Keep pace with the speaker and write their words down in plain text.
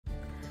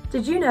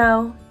Did you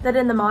know that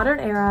in the modern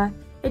era,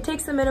 it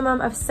takes a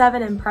minimum of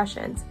 7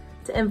 impressions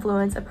to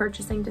influence a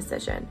purchasing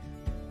decision?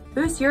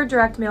 Boost your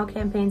direct mail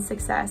campaign's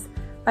success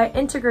by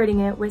integrating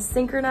it with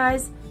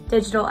synchronized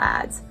digital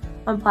ads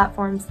on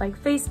platforms like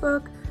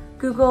Facebook,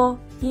 Google,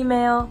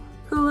 email,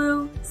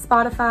 Hulu,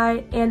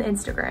 Spotify, and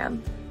Instagram.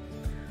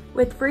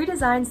 With free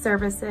design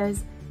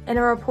services and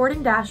a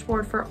reporting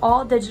dashboard for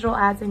all digital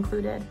ads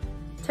included,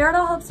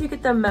 Taradel helps you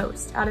get the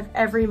most out of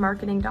every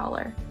marketing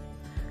dollar.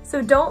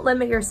 So don't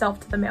limit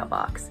yourself to the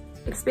mailbox.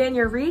 Expand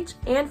your reach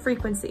and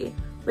frequency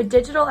with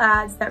digital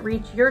ads that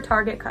reach your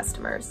target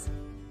customers.